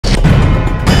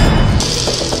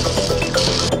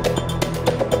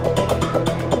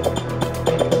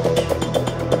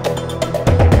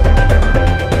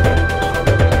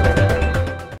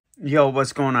Yo,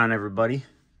 what's going on, everybody?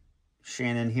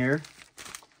 Shannon here.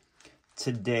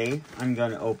 Today, I'm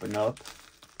going to open up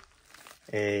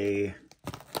a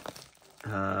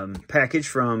package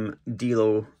from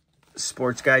Delo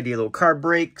Sports Guy, Delo Carb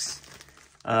Brakes.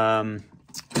 I'm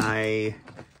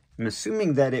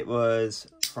assuming that it was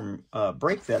from a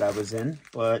break that I was in,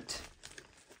 but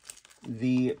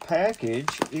the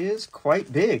package is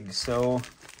quite big, so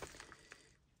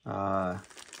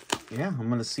yeah, I'm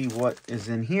gonna see what is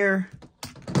in here.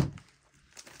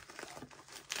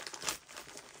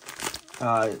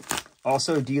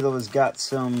 Also, Delo has got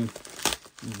some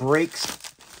brakes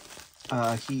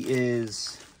he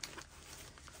is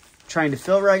trying to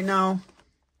fill right now,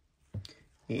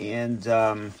 and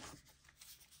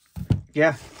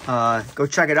yeah, go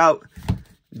check it out.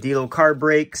 Delo Carb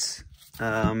Brakes.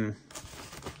 That's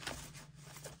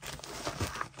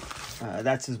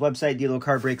his website,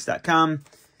 delocarbrakes.com.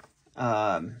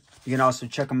 You can also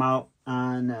check him out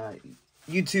on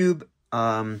YouTube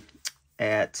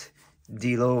at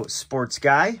Delo Sports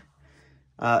Guy.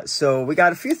 So we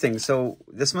got a few things. So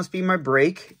this must be my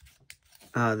brake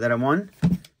that I won.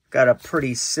 Got a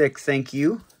pretty sick thank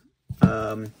you.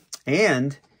 And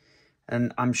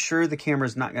I'm sure the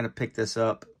camera's not going to pick this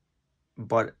up,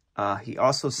 but he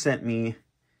also sent me,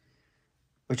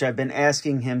 which I've been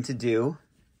asking him to do,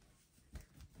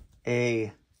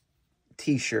 a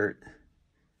t-shirt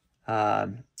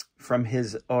from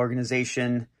his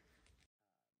organization,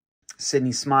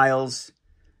 Sydney Smiles.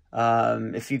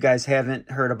 If you guys haven't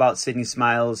heard about Sydney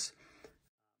Smiles,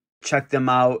 check them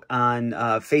out on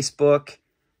Facebook.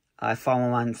 I follow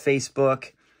him on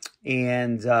Facebook,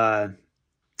 and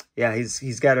yeah,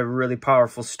 he's got a really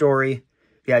powerful story.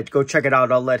 Yeah, go check it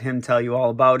out. I'll let him tell you all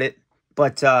about it.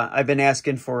 But I've been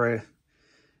asking for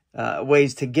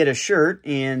ways to get a shirt,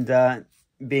 and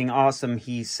being awesome,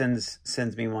 he sends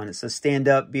me one. It says, "Stand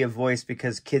up, be a voice,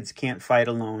 because kids can't fight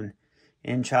alone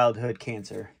in childhood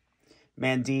cancer."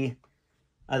 Man, D,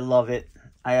 I love it.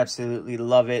 I absolutely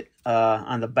love it.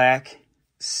 On the back,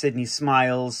 Sydney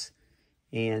Smiles,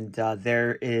 and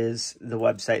there is the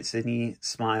website,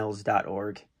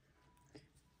 sydneysmiles.org.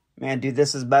 Man, dude,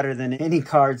 this is better than any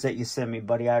cards that you sent me,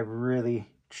 buddy. I really,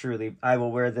 truly, I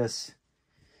will wear this.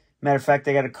 Matter of fact,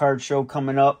 I got a card show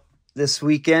coming up this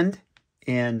weekend,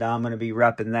 and I'm going to be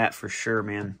repping that for sure,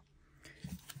 man.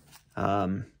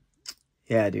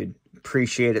 Yeah, dude,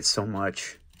 appreciate it so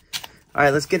much. All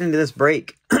right, let's get into this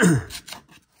break.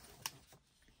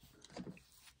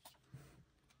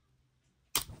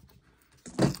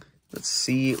 Let's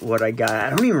see what I got. I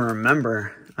don't even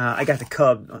remember. I got the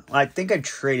Cub. I think I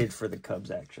traded for the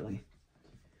Cubs, actually.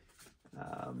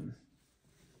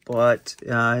 But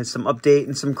some update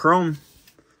and some chrome.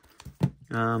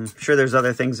 Sure there's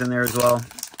other things in there as well.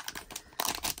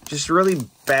 Just really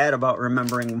bad about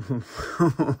remembering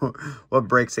what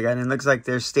breaks I got. And it looks like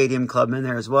there's Stadium Club in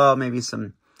there as well. Maybe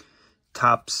some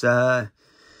Topps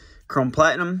Chrome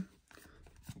Platinum.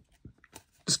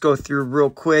 Just go through real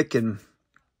quick and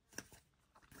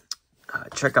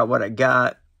check out what I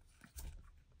got.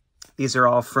 These are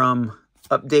all from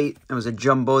Update. It was a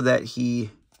jumbo that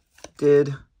he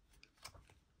did,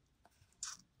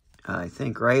 I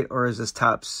think, right? Or is this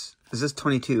Topps? Is this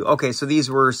 22? Okay, so these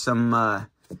were some, I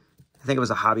think it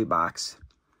was a hobby box.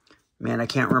 Man, I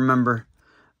can't remember.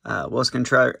 Willis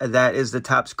Contreras, that is the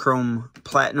Topps Chrome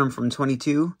Platinum from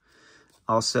 22.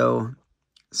 Also,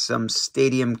 some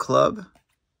Stadium Club.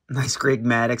 Nice Greg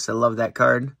Maddux. I love that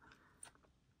card.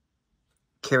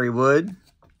 Kerry Wood.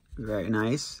 Very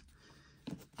nice.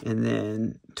 And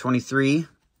then 23,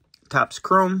 Topps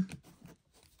Chrome.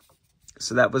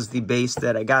 So that was the base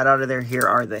that I got out of there. Here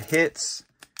are the hits.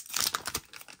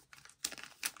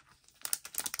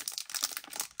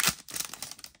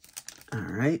 All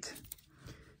right.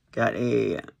 Got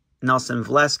a Nelson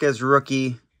Velasquez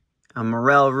rookie, a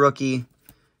Morel rookie.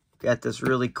 Got this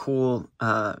really cool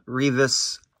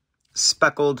Rivas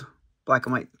speckled, black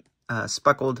and white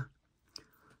speckled,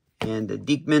 and a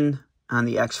Diekman on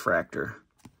the X-Fractor.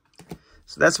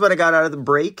 So that's what I got out of the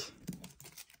break.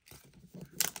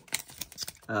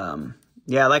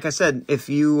 Yeah, like I said, if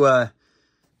you want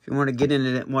to get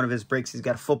into one of his breaks, he's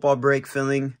got a football break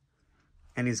filling,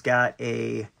 and he's got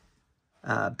a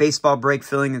baseball break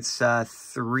filling. It's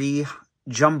 3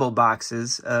 jumbo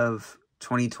boxes of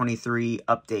 2023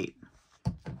 Update.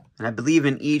 And I believe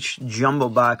in each jumbo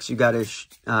box, you got a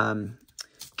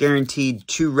guaranteed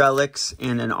 2 relics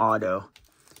and an auto.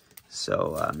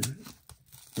 So,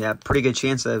 yeah, pretty good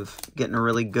chance of getting a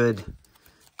really good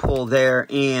pull there.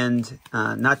 And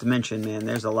not to mention, man,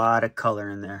 there's a lot of color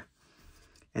in there.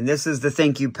 And this is the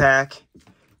thank you pack.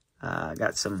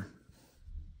 Got some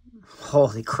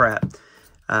Holy crap.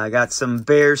 I got some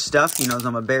Bears stuff. You know,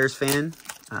 I'm a Bears fan.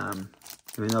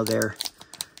 Even though they're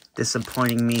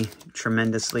disappointing me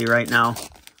tremendously right now.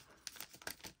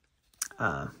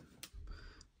 Oh,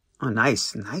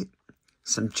 nice.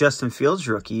 Some Justin Fields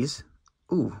rookies.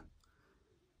 Ooh.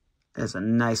 That's a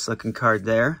nice looking card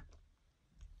there.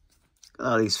 Look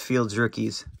at all these Fields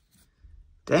rookies.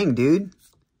 Dang, dude.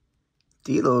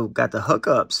 D'Lo got the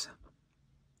hookups.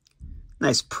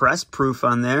 Nice press proof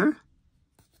on there.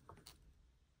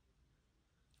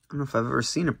 I don't know if I've ever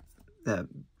seen that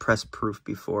press proof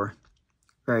before.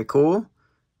 Very cool.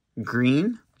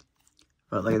 Green.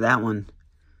 But look at that one.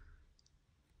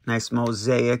 Nice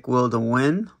mosaic will to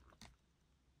win.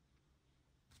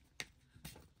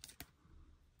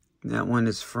 That one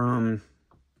is from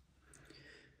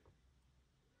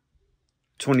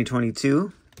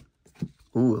 2022.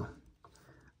 Ooh.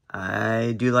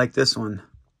 I do like this one.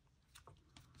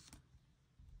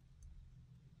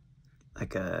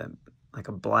 Like a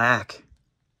black.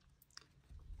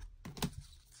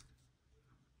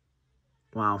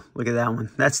 Wow, look at that one.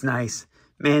 That's nice.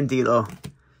 Man, D'Lo,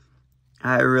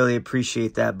 I really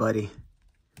appreciate that, buddy.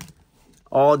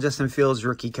 All Justin Fields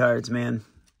rookie cards, man.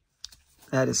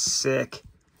 That is sick.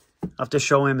 I'll have to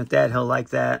show him at that. He'll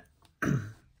like that.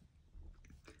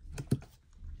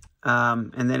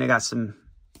 And then I got some...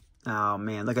 Oh,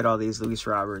 man, look at all these Luis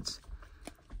Roberts.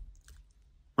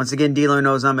 Once again, D'Lo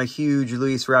knows I'm a huge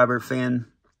Luis Robert fan.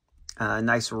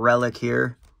 Nice relic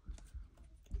here.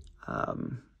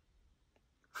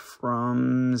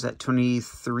 From, is that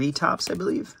 23 tops, I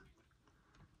believe?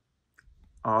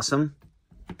 Awesome.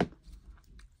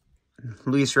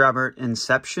 Luis Robert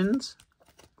Inceptions.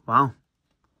 Wow.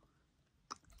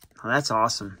 Oh, that's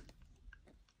awesome.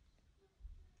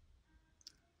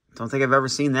 Don't think I've ever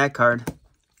seen that card.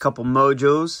 Couple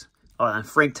mojos. Oh, and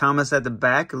Frank Thomas at the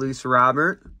back. Luis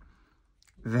Robert.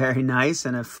 Very nice.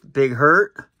 And a big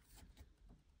hurt.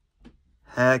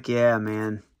 Heck yeah,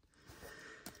 man.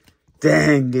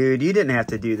 Dang, dude. You didn't have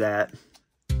to do that.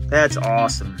 That's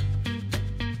awesome.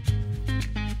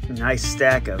 Nice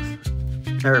stack of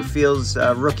Fields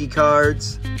rookie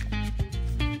cards.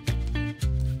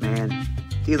 Man.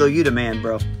 D'Lo, you the man,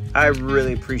 bro. I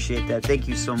really appreciate that. Thank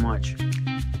you so much.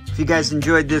 If you guys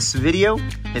enjoyed this video,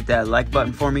 hit that like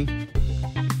button for me.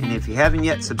 And if you haven't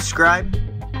yet, subscribe.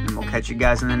 And we'll catch you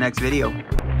guys in the next video.